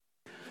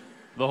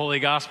The Holy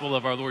Gospel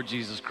of our Lord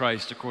Jesus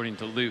Christ according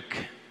to Luke.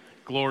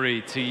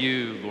 Glory to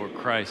you, Lord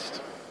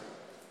Christ.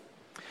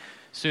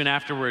 Soon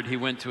afterward, he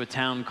went to a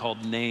town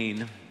called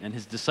Nain, and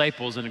his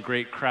disciples and a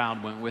great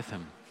crowd went with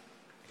him.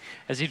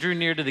 As he drew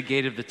near to the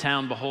gate of the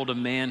town, behold, a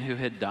man who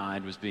had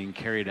died was being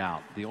carried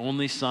out, the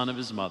only son of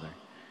his mother,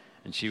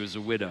 and she was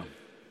a widow.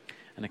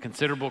 And a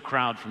considerable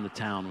crowd from the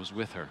town was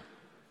with her.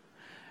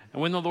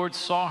 And when the Lord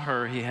saw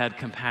her, he had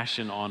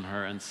compassion on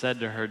her and said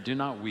to her, "Do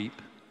not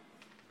weep."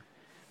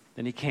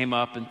 Then he came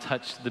up and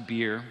touched the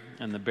bier,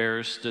 and the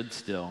bearers stood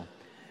still.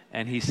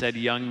 And he said,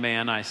 "Young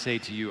man, I say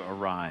to you,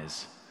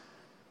 arise."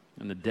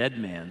 And the dead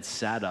man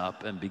sat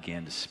up and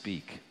began to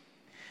speak.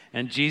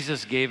 And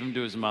Jesus gave him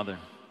to his mother.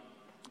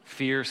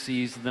 Fear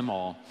seized them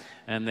all,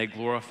 and they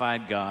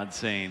glorified God,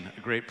 saying,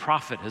 "A great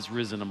prophet has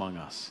risen among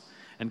us,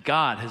 and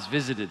God has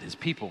visited his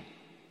people."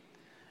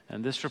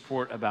 And this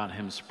report about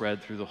him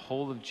spread through the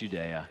whole of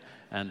Judea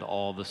and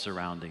all the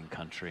surrounding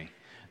country.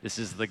 This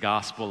is the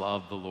gospel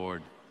of the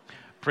Lord.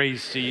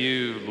 Praise to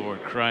you,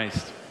 Lord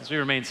Christ. As we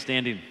remain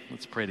standing,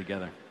 let's pray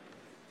together.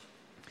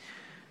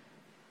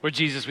 Lord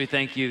Jesus, we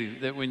thank you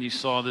that when you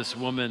saw this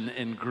woman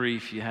in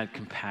grief, you had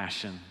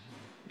compassion.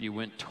 You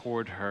went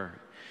toward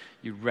her.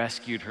 You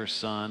rescued her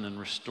son and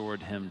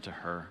restored him to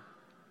her.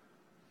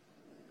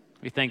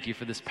 We thank you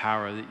for this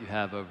power that you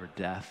have over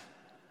death.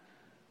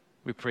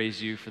 We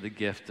praise you for the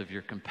gift of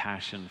your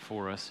compassion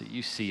for us, that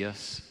you see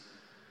us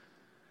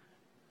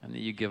and that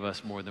you give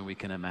us more than we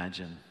can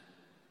imagine.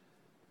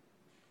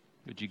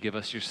 Would you give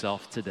us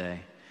yourself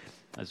today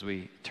as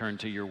we turn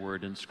to your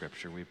word in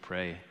Scripture? We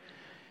pray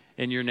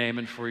in your name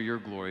and for your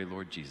glory,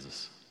 Lord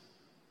Jesus.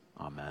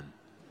 Amen.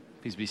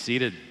 Please be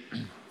seated.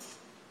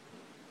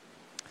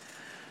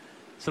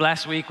 So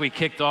last week we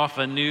kicked off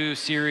a new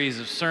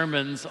series of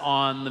sermons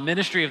on the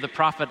ministry of the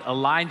prophet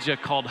Elijah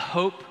called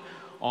Hope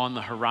on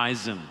the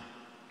Horizon.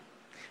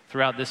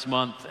 Throughout this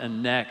month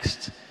and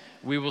next,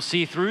 we will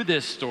see through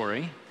this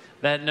story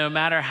that no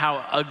matter how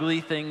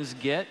ugly things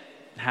get,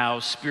 how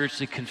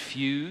spiritually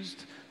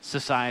confused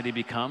society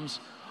becomes,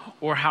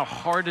 or how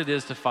hard it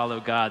is to follow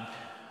God,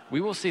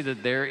 we will see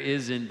that there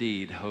is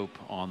indeed hope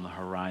on the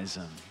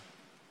horizon.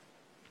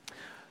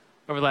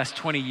 Over the last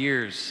 20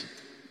 years,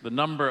 the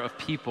number of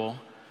people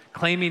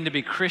claiming to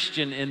be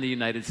Christian in the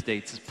United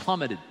States has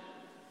plummeted.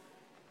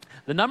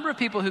 The number of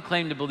people who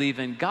claim to believe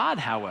in God,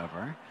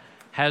 however,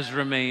 has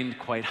remained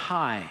quite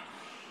high.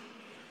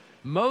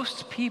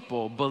 Most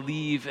people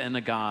believe in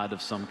a God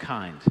of some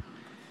kind.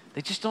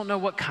 They just don't know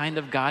what kind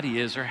of God he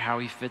is or how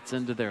he fits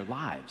into their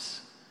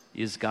lives.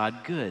 Is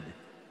God good?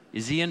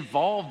 Is he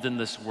involved in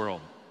this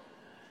world?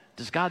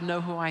 Does God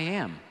know who I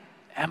am?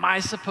 Am I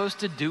supposed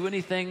to do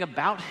anything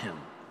about him?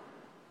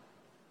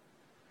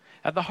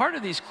 At the heart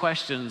of these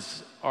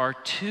questions are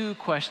two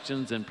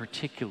questions in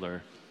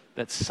particular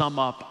that sum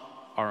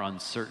up our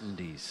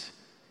uncertainties.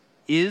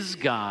 Is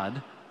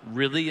God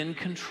really in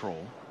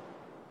control?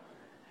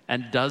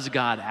 And does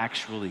God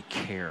actually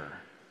care?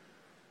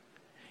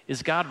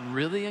 Is God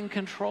really in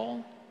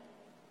control?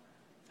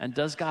 And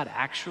does God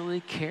actually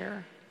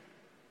care?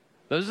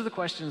 Those are the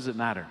questions that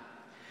matter.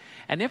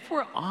 And if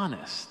we're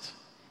honest,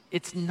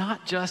 it's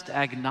not just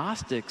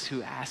agnostics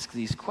who ask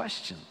these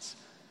questions.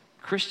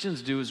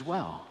 Christians do as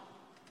well.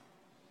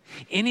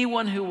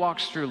 Anyone who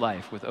walks through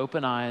life with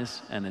open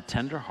eyes and a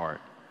tender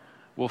heart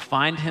will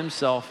find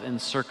himself in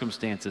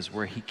circumstances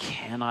where he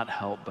cannot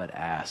help but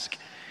ask,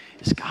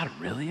 is God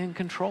really in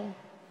control?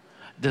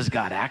 Does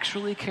God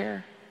actually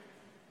care?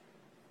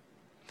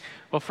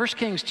 Well, 1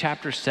 Kings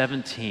chapter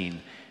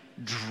 17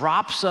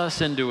 drops us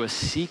into a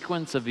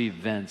sequence of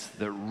events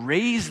that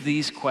raise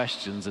these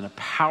questions in a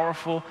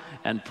powerful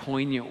and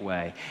poignant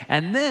way,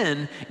 and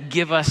then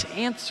give us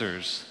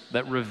answers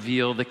that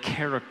reveal the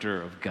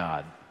character of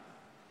God.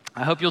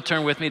 I hope you'll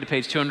turn with me to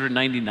page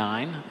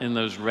 299 in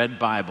those red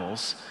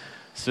Bibles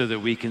so that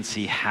we can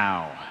see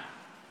how.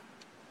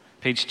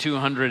 Page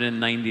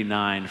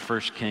 299, 1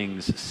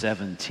 Kings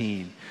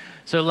 17.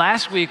 So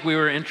last week we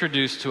were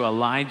introduced to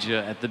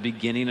Elijah at the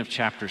beginning of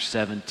chapter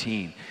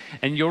 17.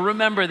 And you'll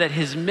remember that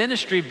his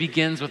ministry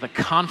begins with a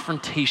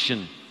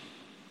confrontation.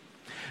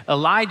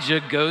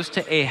 Elijah goes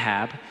to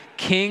Ahab,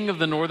 king of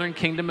the northern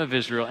kingdom of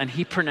Israel, and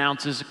he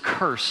pronounces a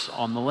curse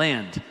on the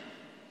land.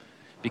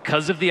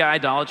 Because of the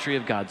idolatry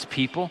of God's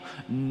people,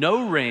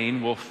 no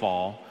rain will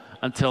fall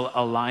until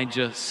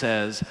Elijah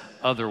says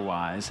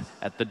otherwise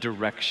at the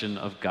direction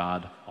of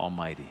God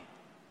Almighty.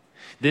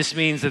 This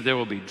means that there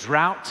will be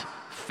drought,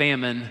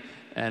 famine,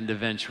 and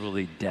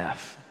eventually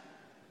death.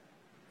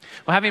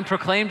 Well, having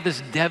proclaimed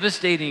this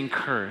devastating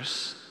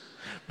curse,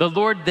 the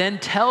Lord then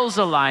tells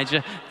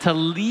Elijah to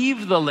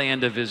leave the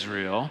land of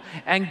Israel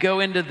and go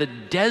into the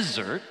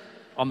desert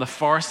on the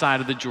far side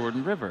of the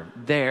Jordan River.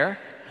 There,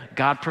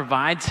 God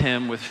provides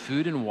him with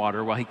food and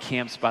water while he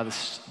camps by the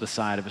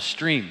side of a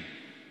stream.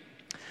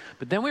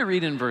 But then we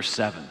read in verse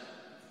 7,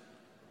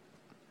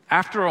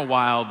 after a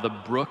while, the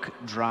brook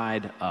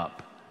dried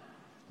up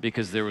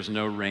because there was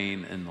no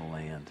rain in the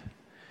land.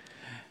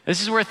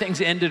 This is where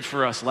things ended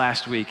for us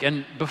last week.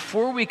 And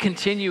before we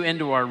continue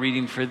into our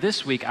reading for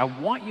this week, I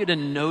want you to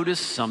notice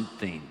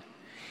something.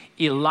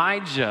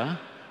 Elijah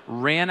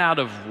ran out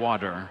of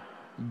water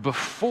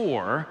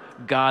before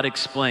God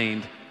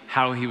explained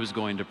how he was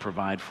going to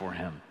provide for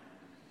him.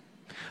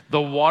 The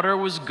water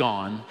was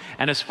gone,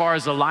 and as far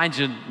as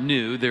Elijah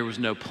knew, there was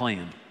no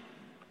plan.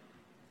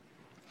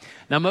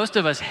 Now, most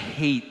of us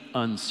hate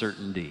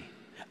uncertainty.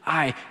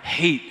 I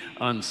hate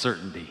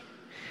uncertainty.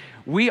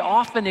 We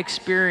often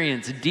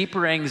experience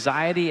deeper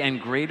anxiety and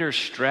greater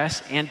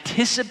stress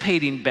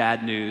anticipating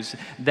bad news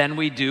than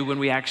we do when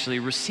we actually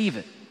receive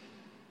it.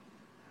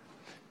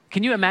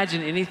 Can you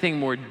imagine anything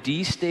more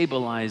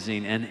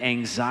destabilizing and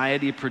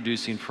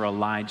anxiety-producing for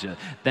Elijah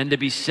than to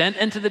be sent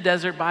into the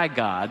desert by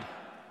God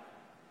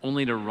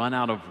only to run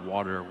out of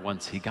water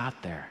once he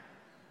got there?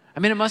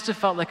 I mean, it must have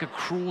felt like a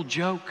cruel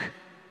joke.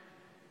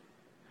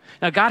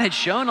 Now, God had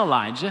shown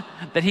Elijah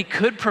that he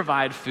could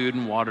provide food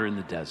and water in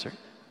the desert.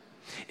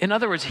 In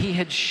other words, he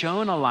had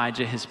shown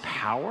Elijah his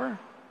power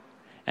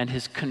and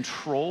his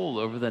control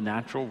over the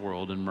natural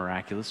world in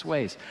miraculous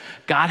ways.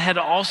 God had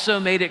also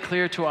made it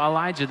clear to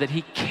Elijah that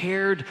he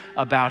cared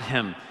about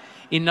him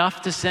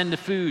enough to send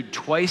food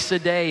twice a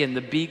day in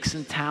the beaks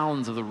and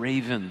talons of the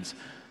ravens.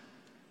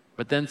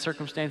 But then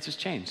circumstances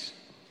changed.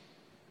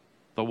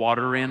 The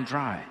water ran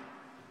dry.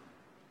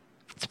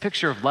 It's a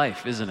picture of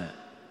life, isn't it?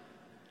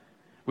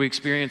 We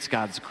experience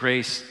God's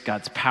grace,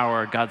 God's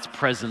power, God's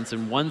presence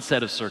in one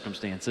set of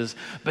circumstances,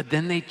 but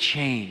then they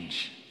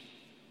change.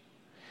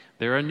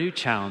 There are new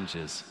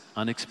challenges,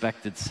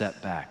 unexpected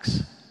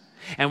setbacks,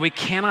 and we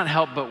cannot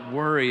help but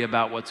worry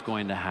about what's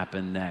going to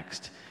happen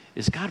next.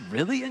 Is God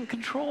really in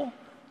control?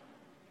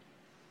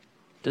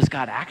 Does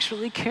God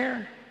actually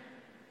care?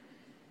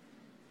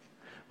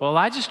 Well,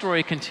 Elijah's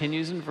story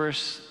continues in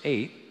verse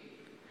 8,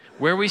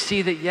 where we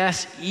see that,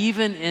 yes,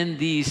 even in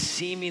these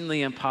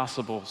seemingly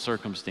impossible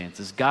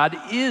circumstances, God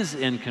is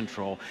in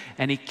control,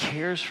 and he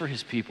cares for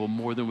his people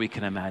more than we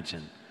can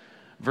imagine.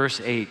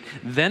 Verse 8,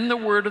 then the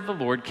word of the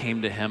Lord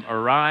came to him,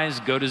 arise,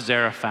 go to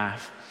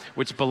Zarephath,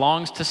 which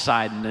belongs to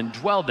Sidon, and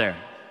dwell there.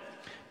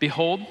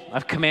 Behold,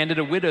 I've commanded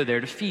a widow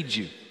there to feed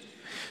you.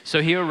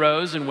 So he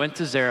arose and went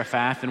to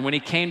Zarephath, and when he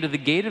came to the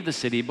gate of the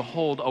city,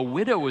 behold, a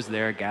widow was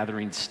there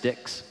gathering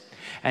sticks.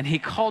 And he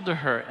called to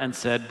her and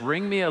said,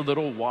 bring me a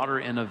little water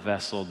in a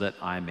vessel that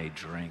I may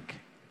drink.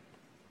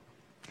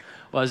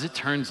 Well, as it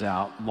turns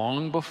out,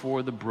 long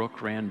before the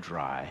brook ran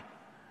dry,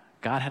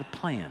 God had a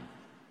plan.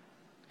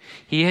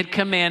 He had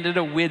commanded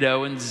a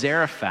widow in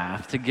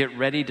Zarephath to get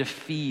ready to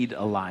feed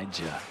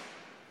Elijah.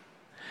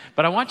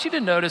 But I want you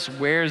to notice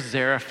where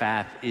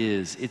Zarephath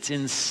is. It's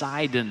in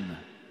Sidon.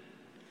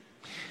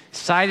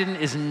 Sidon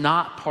is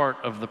not part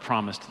of the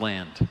promised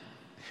land.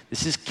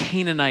 This is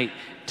Canaanite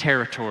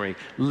territory,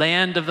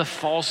 land of the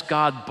false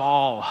god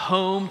Baal,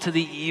 home to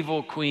the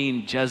evil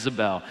queen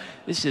Jezebel.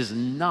 This is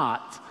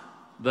not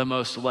the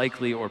most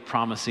likely or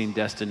promising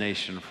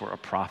destination for a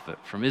prophet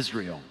from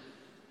Israel.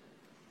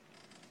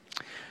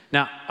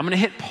 Now, I'm going to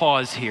hit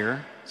pause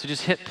here. So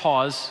just hit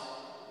pause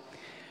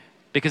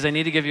because I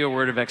need to give you a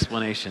word of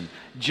explanation.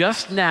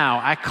 Just now,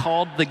 I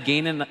called the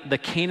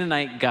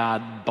Canaanite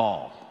god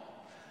Baal.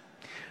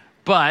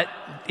 But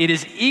it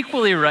is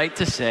equally right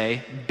to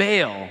say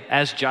Baal,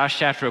 as Josh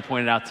Shatro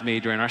pointed out to me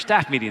during our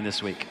staff meeting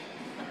this week.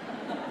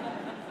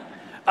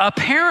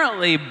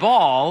 Apparently,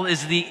 Baal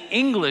is the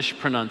English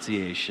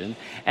pronunciation,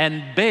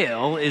 and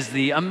Baal is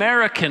the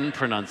American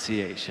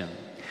pronunciation.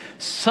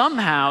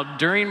 Somehow,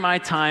 during my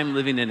time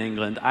living in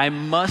England, I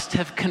must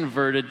have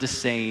converted to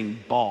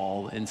saying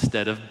Baal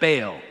instead of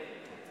Baal.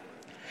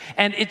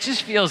 And it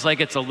just feels like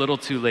it's a little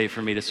too late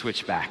for me to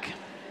switch back.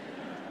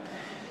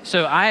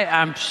 So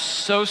I'm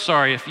so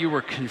sorry if you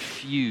were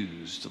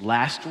confused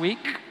last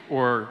week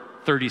or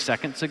 30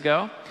 seconds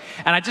ago.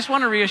 And I just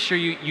want to reassure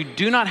you, you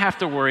do not have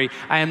to worry.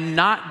 I am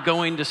not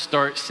going to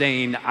start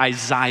saying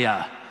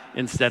Isaiah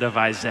instead of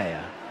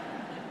Isaiah.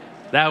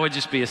 That would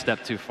just be a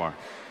step too far.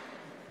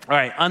 All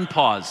right,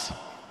 unpause.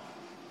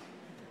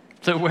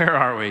 So where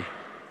are we?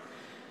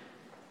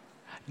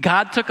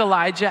 God took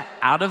Elijah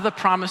out of the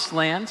promised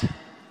land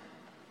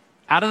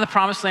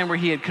where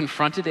he had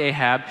confronted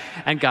Ahab,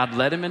 and God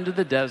led him into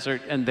the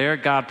desert, and there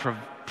God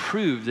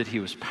proved that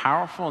he was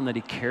powerful and that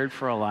he cared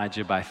for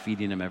Elijah by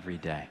feeding him every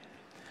day.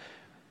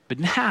 But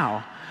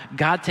now,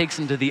 God takes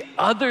him to the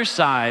other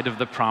side of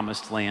the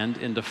promised land,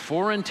 into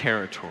foreign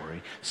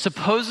territory,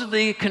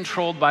 supposedly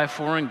controlled by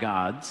foreign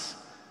gods.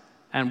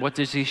 And what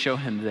does he show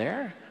him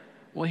there?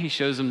 Well, he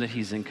shows him that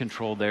he's in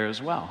control there as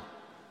well,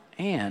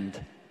 and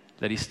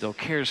that he still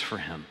cares for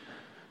him.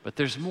 But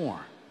there's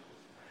more.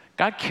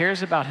 God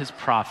cares about his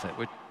prophet,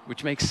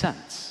 which makes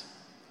sense.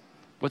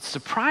 What's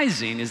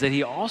surprising is that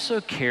he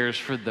also cares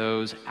for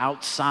those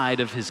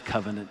outside of his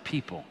covenant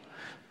people.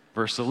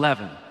 Verse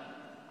 11,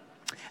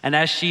 and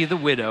as she, the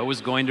widow, was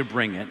going to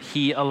bring it,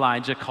 he,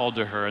 Elijah, called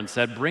to her and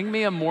said, bring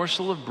me a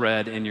morsel of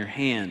bread in your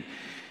hand.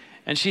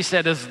 And she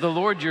said, as the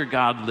Lord your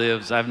God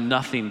lives, I have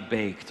nothing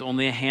baked,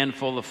 only a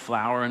handful of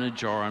flour in a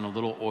jar and a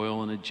little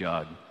oil in a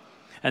jug.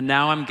 And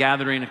now I'm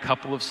gathering a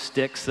couple of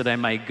sticks that I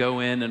might go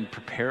in and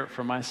prepare it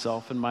for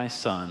myself and my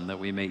son, that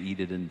we may eat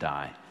it and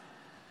die."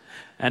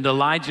 And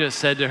Elijah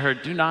said to her,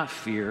 "Do not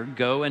fear.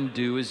 Go and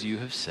do as you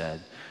have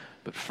said.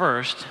 But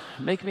first,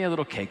 make me a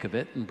little cake of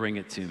it and bring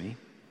it to me.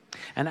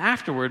 And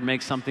afterward,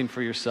 make something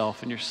for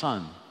yourself and your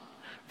son.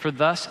 For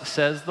thus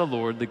says the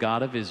Lord, the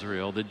God of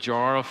Israel, the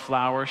jar of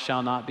flour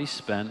shall not be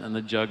spent, and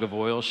the jug of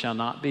oil shall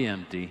not be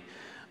empty,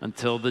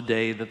 until the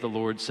day that the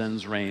Lord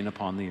sends rain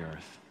upon the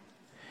earth."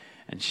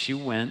 And she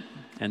went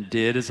and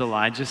did as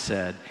Elijah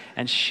said,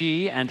 and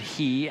she and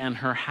he and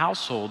her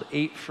household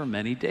ate for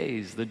many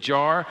days. The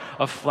jar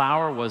of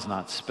flour was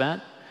not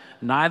spent,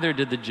 neither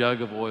did the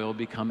jug of oil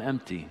become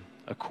empty,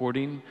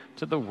 according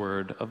to the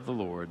word of the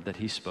Lord that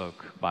he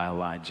spoke by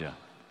Elijah.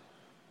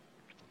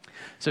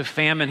 So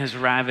famine has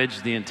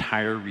ravaged the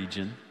entire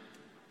region.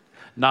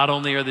 Not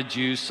only are the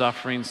Jews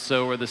suffering,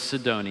 so are the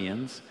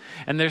Sidonians,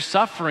 and they're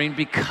suffering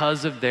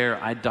because of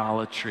their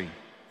idolatry.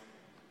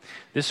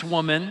 This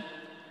woman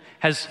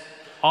has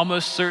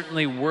almost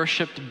certainly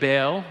worshiped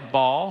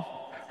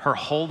Baal her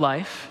whole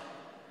life.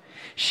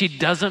 She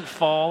doesn't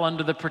fall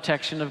under the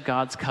protection of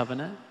God's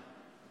covenant.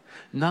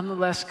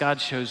 Nonetheless, God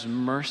shows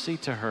mercy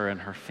to her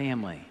and her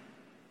family.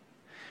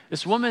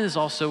 This woman is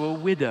also a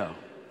widow.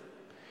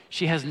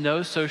 She has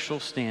no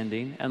social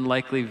standing and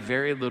likely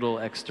very little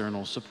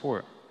external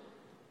support.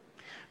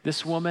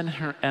 This woman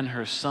and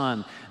her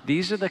son,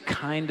 these are the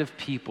kind of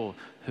people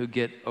who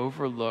get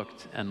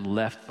overlooked and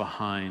left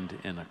behind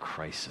in a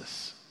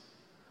crisis.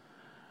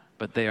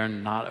 But they are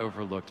not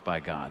overlooked by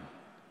God.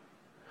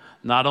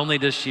 Not only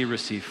does she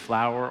receive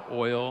flour,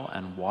 oil,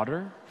 and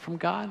water from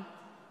God,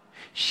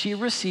 she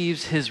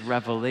receives his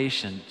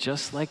revelation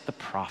just like the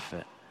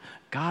prophet.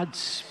 God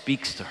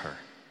speaks to her.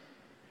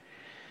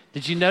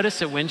 Did you notice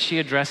that when she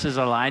addresses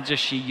Elijah,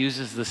 she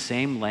uses the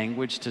same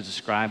language to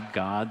describe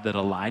God that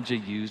Elijah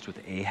used with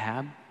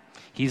Ahab?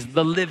 He's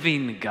the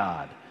living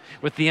God,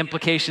 with the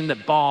implication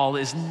that Baal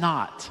is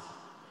not.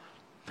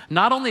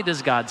 Not only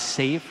does God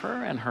save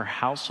her and her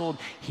household,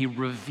 he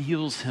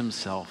reveals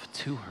himself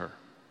to her.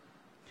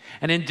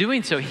 And in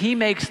doing so, he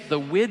makes the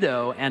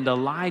widow and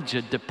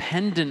Elijah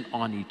dependent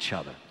on each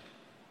other,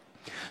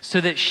 so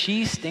that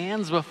she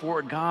stands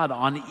before God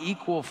on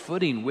equal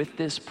footing with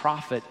this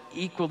prophet,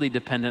 equally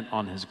dependent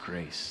on his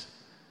grace.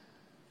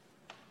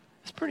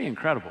 It's pretty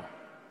incredible.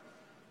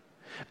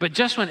 But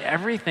just when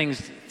everything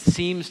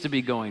seems to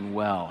be going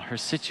well, her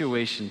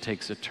situation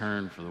takes a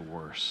turn for the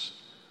worse.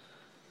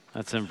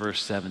 That's in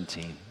verse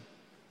 17.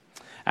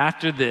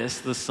 After this,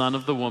 the son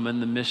of the woman,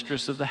 the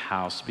mistress of the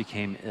house,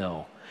 became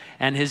ill,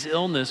 and his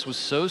illness was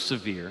so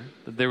severe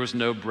that there was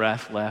no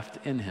breath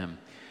left in him.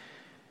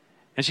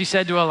 And she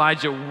said to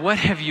Elijah, "What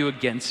have you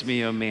against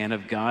me, O man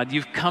of God?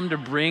 You've come to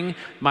bring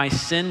my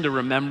sin to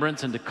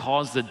remembrance and to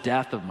cause the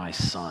death of my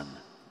son."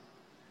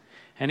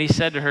 And he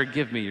said to her,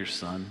 "Give me your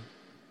son."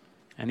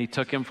 And he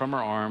took him from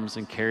her arms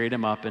and carried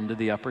him up into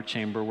the upper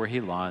chamber where he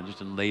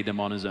lodged and laid him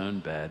on his own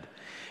bed.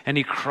 And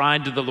he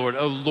cried to the Lord,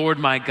 "O Lord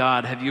my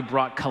God, have you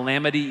brought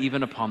calamity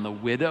even upon the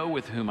widow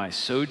with whom I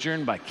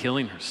sojourn by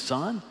killing her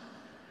son?"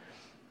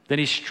 Then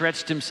he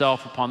stretched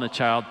himself upon the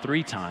child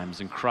 3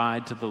 times and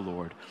cried to the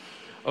Lord,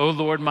 "O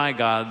Lord my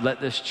God, let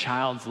this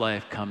child's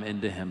life come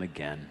into him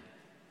again."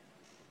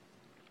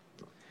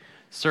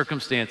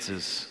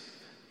 Circumstances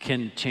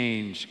can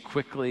change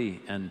quickly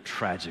and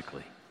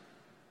tragically.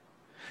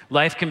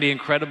 Life can be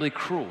incredibly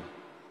cruel.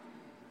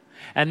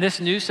 And this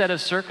new set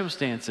of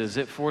circumstances,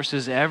 it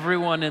forces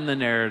everyone in the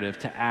narrative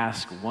to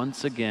ask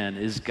once again,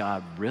 is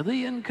God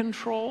really in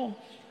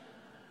control?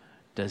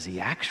 Does he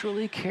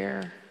actually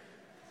care?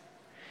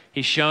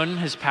 He's shown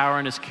his power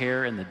and his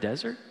care in the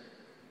desert.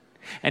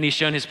 And he's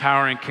shown his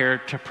power and care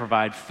to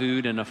provide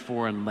food in a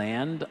foreign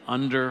land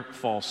under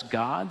false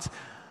gods.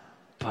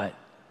 But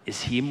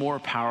is he more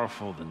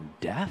powerful than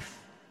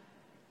death?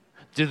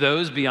 Do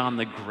those beyond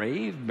the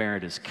grave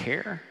merit his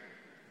care?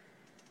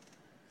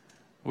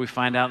 We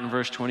find out in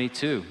verse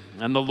 22,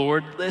 "And the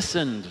Lord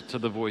listened to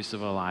the voice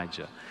of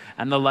Elijah,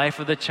 and the life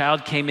of the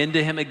child came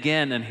into him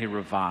again, and he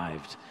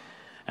revived.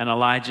 And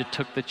Elijah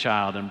took the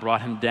child and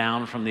brought him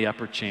down from the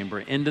upper chamber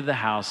into the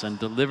house and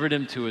delivered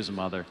him to his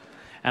mother.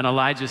 And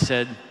Elijah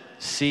said,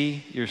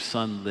 'See, your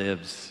son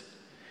lives.'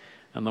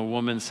 And the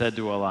woman said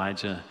to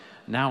Elijah,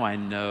 'Now I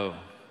know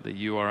that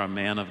you are a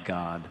man of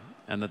God,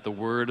 and that the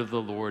word of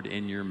the Lord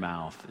in your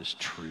mouth is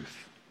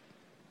truth.'"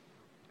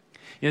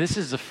 You know, this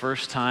is the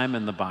first time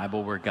in the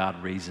Bible where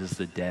God raises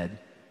the dead.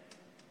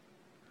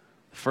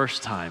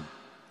 First time.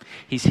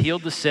 He's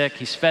healed the sick,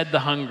 he's fed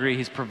the hungry,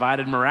 he's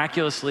provided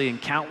miraculously in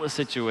countless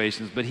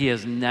situations, but he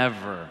has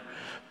never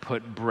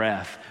put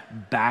breath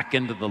back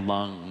into the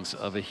lungs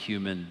of a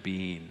human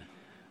being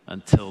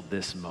until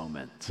this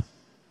moment.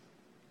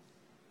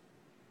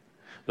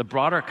 The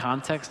broader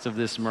context of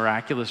this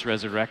miraculous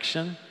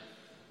resurrection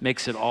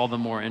makes it all the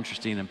more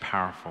interesting and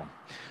powerful.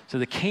 So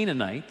the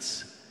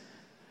Canaanites,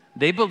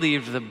 they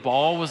believed that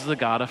Baal was the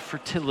god of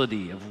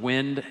fertility, of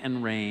wind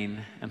and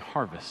rain and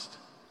harvest.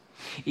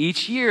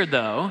 Each year,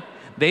 though,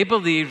 they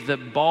believed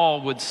that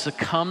Baal would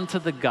succumb to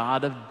the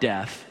god of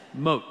death,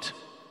 Mot.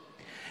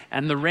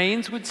 And the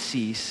rains would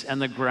cease,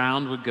 and the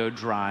ground would go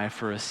dry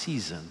for a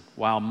season,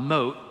 while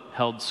moat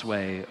held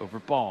sway over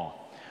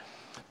Baal.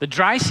 The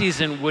dry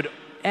season would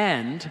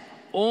end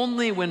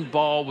only when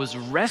Baal was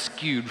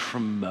rescued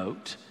from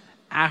moat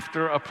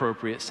after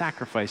appropriate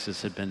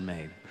sacrifices had been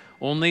made.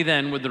 Only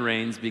then would the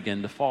rains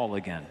begin to fall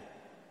again.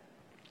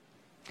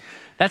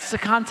 That's the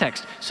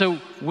context. So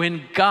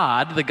when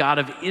God, the God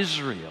of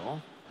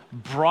Israel,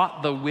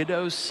 brought the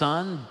widow's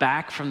son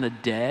back from the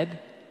dead,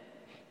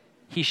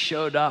 he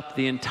showed up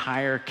the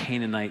entire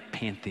Canaanite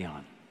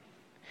pantheon.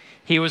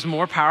 He was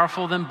more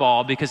powerful than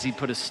Baal because he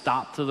put a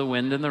stop to the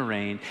wind and the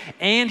rain,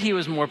 and he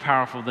was more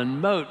powerful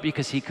than Moat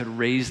because he could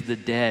raise the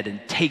dead and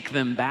take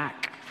them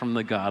back from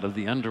the god of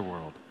the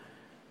underworld.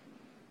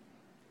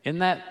 In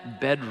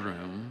that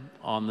bedroom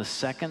on the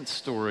second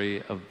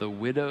story of the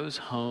widow's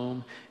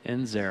home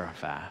in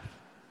Zarephath,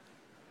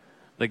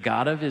 the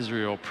God of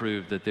Israel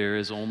proved that there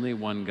is only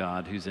one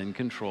God who's in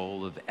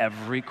control of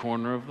every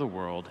corner of the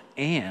world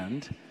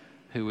and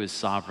who is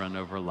sovereign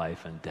over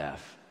life and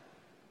death.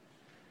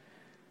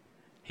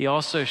 He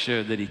also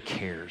showed that he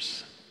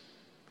cares.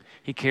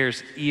 He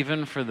cares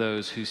even for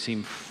those who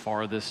seem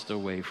farthest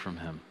away from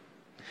him.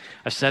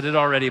 I've said it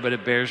already, but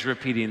it bears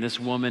repeating. This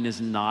woman is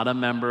not a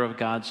member of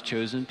God's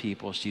chosen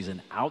people. She's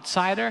an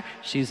outsider.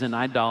 She's an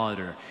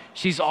idolater.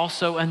 She's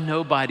also a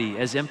nobody,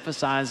 as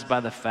emphasized by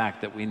the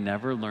fact that we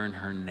never learn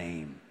her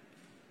name.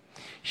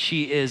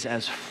 She is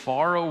as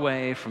far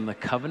away from the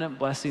covenant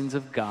blessings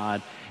of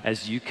God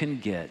as you can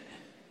get.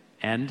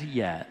 And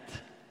yet,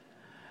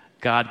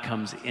 God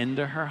comes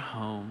into her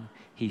home.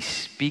 He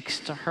speaks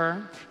to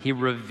her. He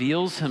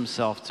reveals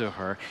himself to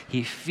her.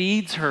 He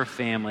feeds her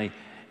family.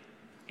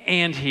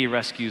 And he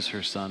rescues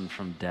her son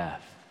from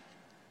death.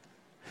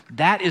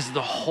 That is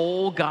the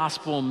whole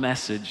gospel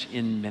message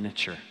in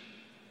miniature.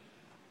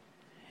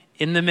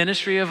 In the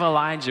ministry of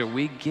Elijah,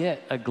 we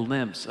get a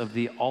glimpse of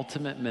the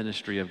ultimate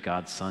ministry of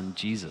God's son,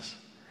 Jesus.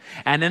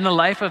 And in the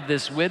life of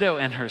this widow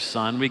and her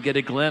son, we get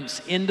a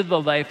glimpse into the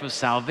life of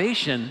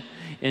salvation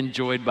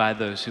enjoyed by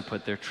those who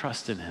put their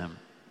trust in him.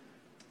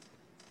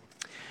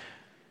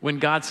 When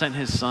God sent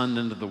his son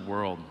into the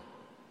world,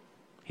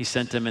 he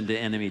sent him into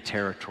enemy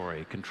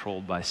territory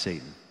controlled by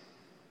Satan.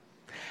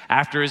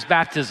 After his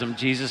baptism,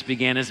 Jesus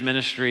began his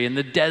ministry in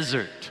the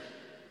desert,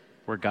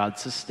 where God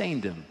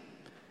sustained him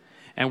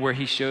and where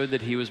he showed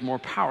that he was more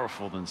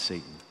powerful than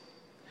Satan.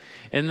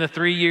 In the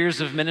 3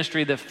 years of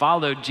ministry that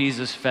followed,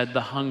 Jesus fed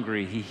the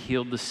hungry, he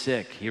healed the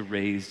sick, he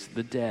raised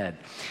the dead.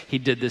 He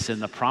did this in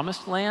the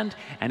promised land,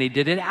 and he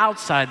did it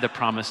outside the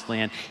promised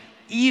land,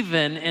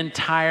 even in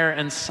Tyre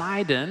and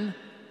Sidon,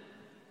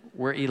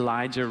 where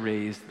Elijah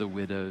raised the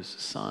widow's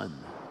son.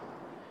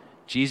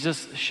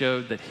 Jesus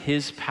showed that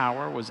his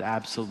power was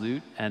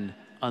absolute and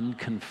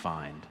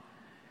unconfined.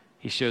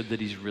 He showed that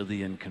he's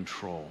really in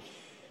control.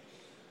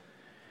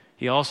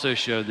 He also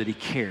showed that he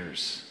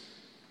cares.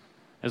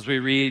 As we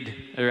read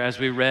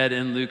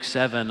in Luke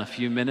 7 a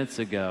few minutes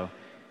ago,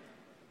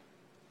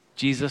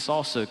 Jesus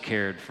also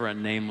cared for a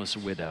nameless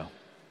widow.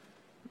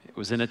 It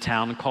was in a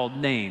town called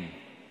Nain.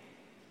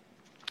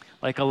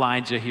 Like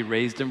Elijah, he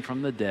raised him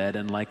from the dead,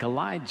 and like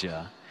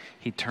Elijah,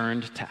 he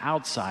turned to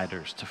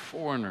outsiders, to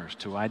foreigners,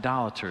 to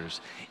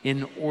idolaters,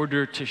 in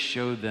order to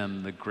show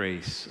them the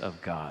grace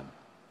of God.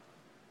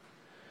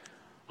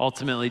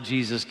 Ultimately,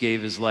 Jesus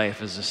gave his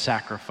life as a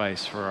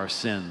sacrifice for our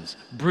sins,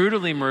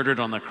 brutally murdered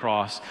on the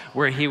cross,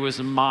 where he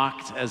was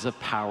mocked as a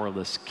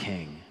powerless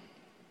king.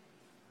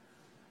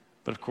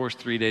 But of course,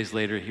 3 days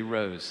later, he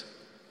rose.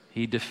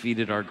 He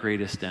defeated our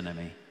greatest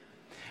enemy.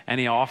 And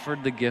he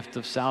offered the gift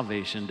of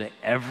salvation to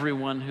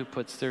everyone who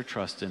puts their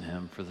trust in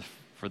him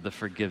for the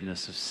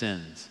forgiveness of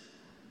sins.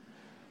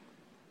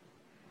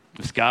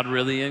 Is God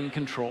really in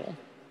control?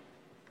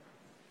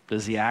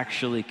 Does he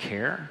actually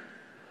care?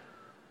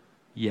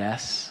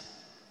 Yes,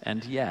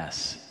 and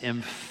yes.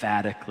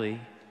 Emphatically,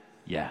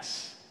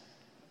 yes.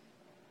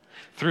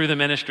 Through the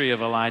ministry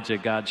of Elijah,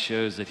 God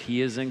shows that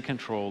he is in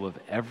control of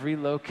every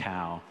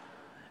locale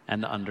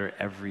and under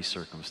every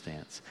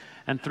circumstance.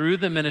 And through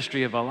the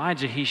ministry of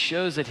Elijah, he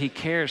shows that he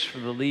cares for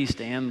the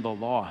least and the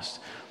lost.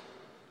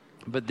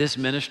 But this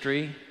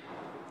ministry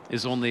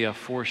is only a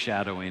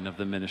foreshadowing of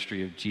the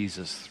ministry of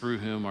Jesus, through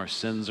whom our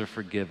sins are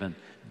forgiven,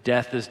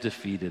 death is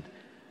defeated,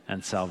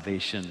 and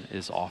salvation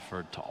is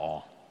offered to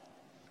all.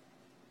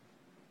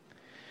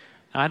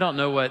 Now, I don't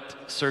know what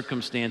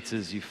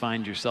circumstances you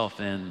find yourself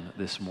in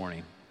this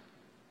morning.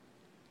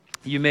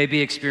 You may be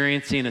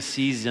experiencing a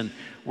season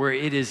where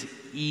it is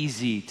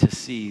easy to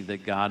see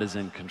that God is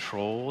in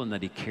control and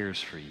that he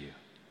cares for you.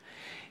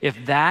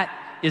 If that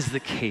is the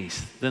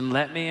case, then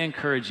let me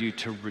encourage you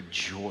to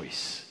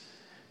rejoice,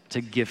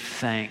 to give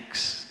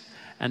thanks,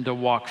 and to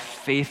walk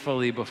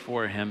faithfully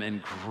before him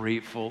in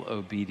grateful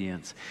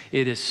obedience.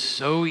 It is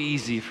so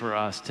easy for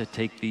us to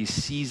take these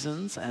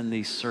seasons and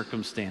these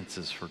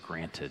circumstances for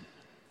granted.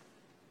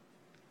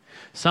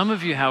 Some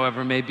of you,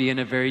 however, may be in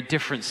a very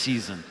different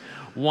season,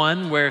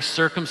 one where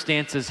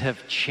circumstances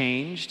have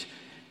changed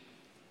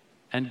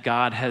and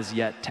God has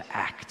yet to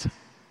act.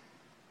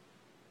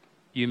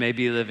 You may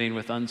be living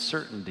with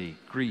uncertainty,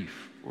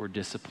 grief, or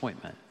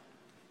disappointment.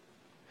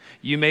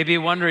 You may be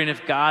wondering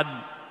if God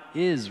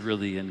is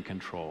really in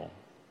control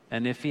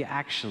and if he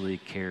actually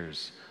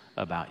cares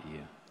about you.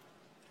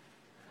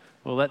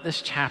 Well, let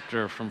this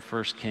chapter from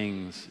 1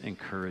 Kings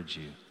encourage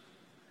you.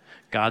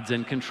 God's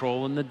in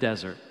control in the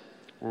desert,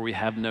 where we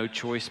have no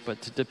choice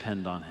but to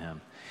depend on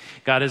him.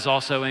 God is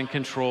also in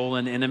control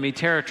in enemy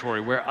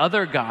territory, where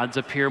other gods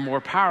appear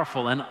more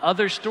powerful and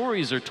other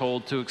stories are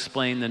told to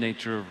explain the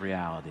nature of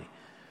reality.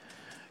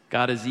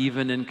 God is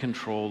even in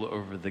control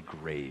over the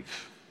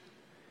grave.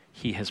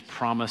 He has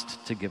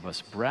promised to give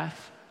us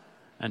breath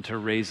and to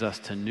raise us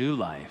to new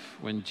life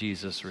when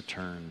Jesus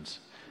returns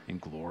in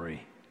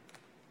glory.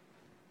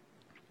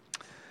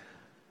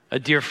 A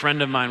dear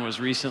friend of mine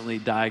was recently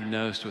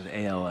diagnosed with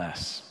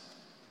ALS.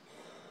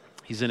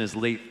 He's in his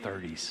late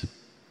 30s.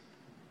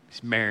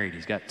 He's married.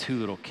 He's got 2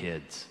 little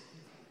kids.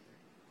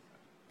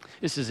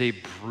 This is a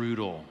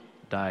brutal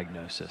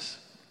diagnosis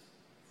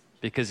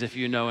because if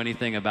you know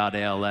anything about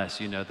ALS,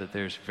 you know that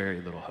there's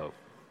very little hope.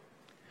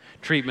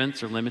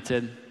 Treatments are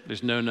limited.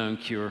 There's no known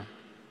cure.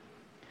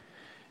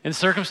 In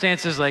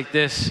circumstances like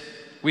this,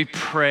 we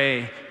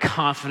pray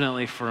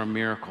confidently for a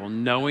miracle,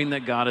 knowing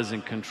that God is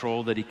in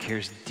control, that he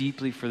cares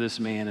deeply for this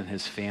man and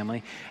his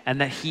family, and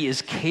that he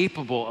is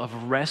capable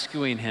of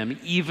rescuing him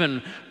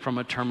even from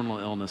a terminal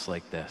illness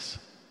like this.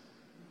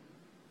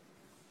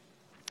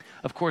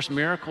 Of course,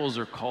 miracles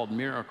are called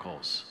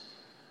miracles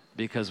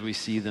because we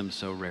see them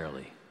so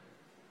rarely.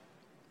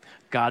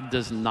 God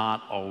does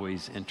not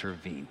always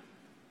intervene.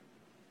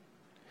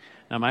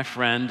 Now, my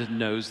friend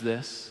knows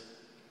this,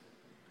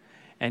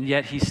 and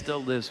yet he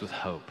still lives with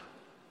hope.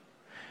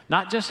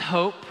 Not just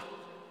hope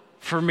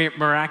for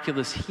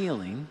miraculous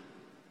healing,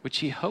 which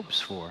he hopes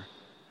for,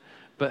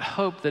 but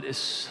hope that is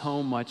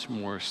so much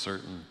more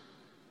certain.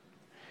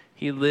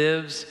 He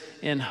lives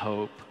in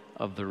hope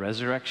of the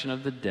resurrection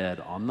of the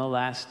dead on the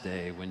last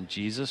day when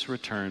Jesus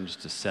returns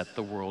to set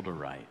the world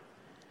aright.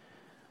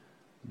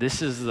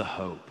 This is the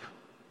hope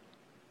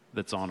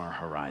that's on our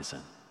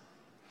horizon.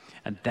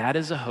 And that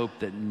is a hope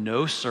that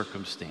no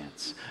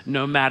circumstance,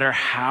 no matter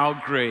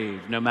how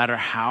grave, no matter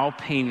how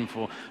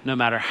painful, no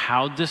matter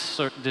how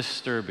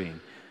disturbing,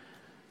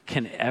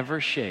 can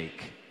ever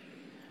shake,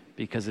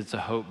 because it's a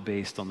hope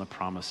based on the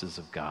promises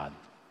of God.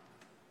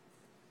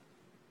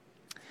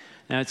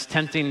 Now, it's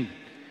tempting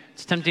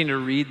to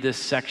read this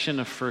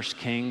section of 1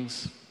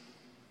 Kings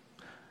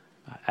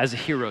as a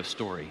hero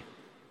story.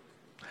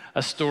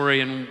 A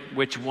story in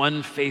which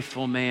one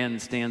faithful man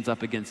stands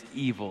up against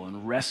evil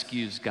and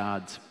rescues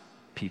God's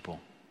people.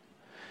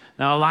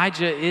 Now,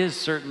 Elijah is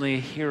certainly a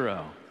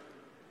hero,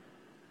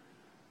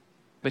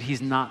 but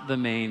he's not the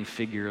main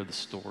figure of the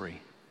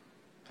story.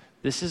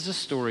 This is a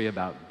story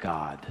about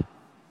God.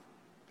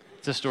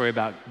 It's a story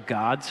about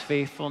God's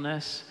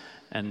faithfulness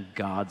and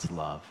God's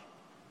love.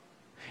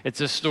 It's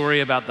a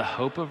story about the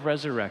hope of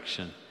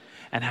resurrection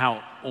and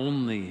how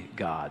only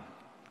God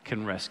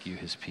can rescue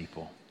his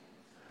people.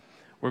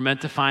 We're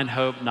meant to find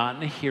hope not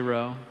in a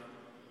hero,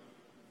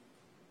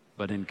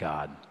 but in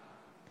God.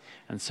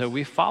 And so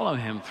we follow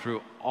him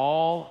through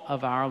all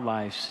of our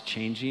life's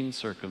changing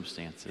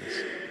circumstances,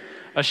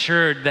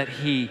 assured that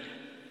he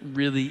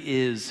really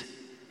is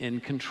in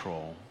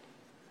control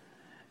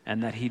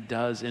and that he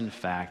does, in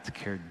fact,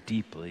 care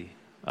deeply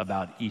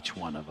about each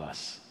one of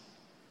us.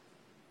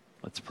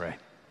 Let's pray.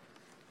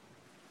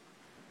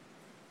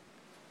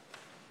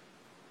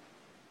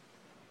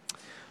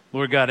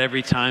 Lord God,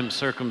 every time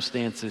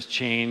circumstances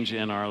change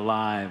in our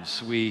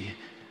lives, we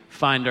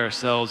find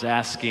ourselves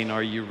asking,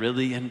 are you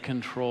really in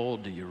control?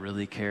 Do you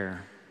really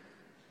care?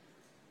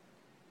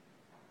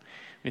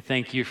 We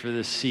thank you for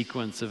this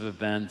sequence of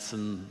events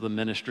and the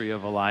ministry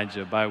of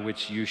Elijah by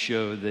which you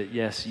show that,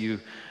 yes,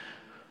 you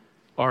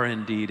are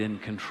indeed in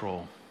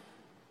control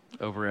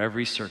over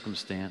every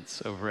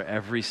circumstance, over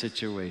every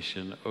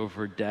situation,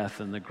 over death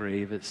and the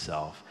grave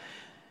itself,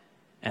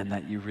 and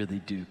that you really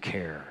do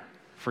care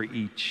for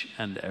each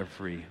and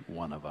every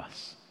one of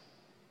us.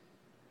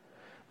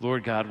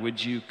 Lord God,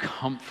 would you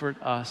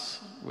comfort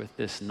us with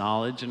this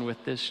knowledge and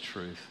with this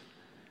truth,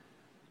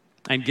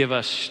 and give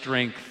us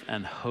strength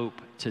and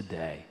hope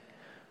today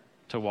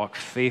to walk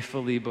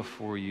faithfully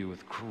before you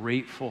with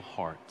grateful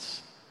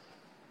hearts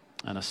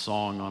and a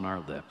song on our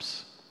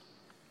lips.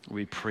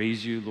 We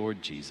praise you,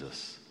 Lord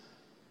Jesus.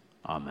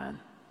 Amen.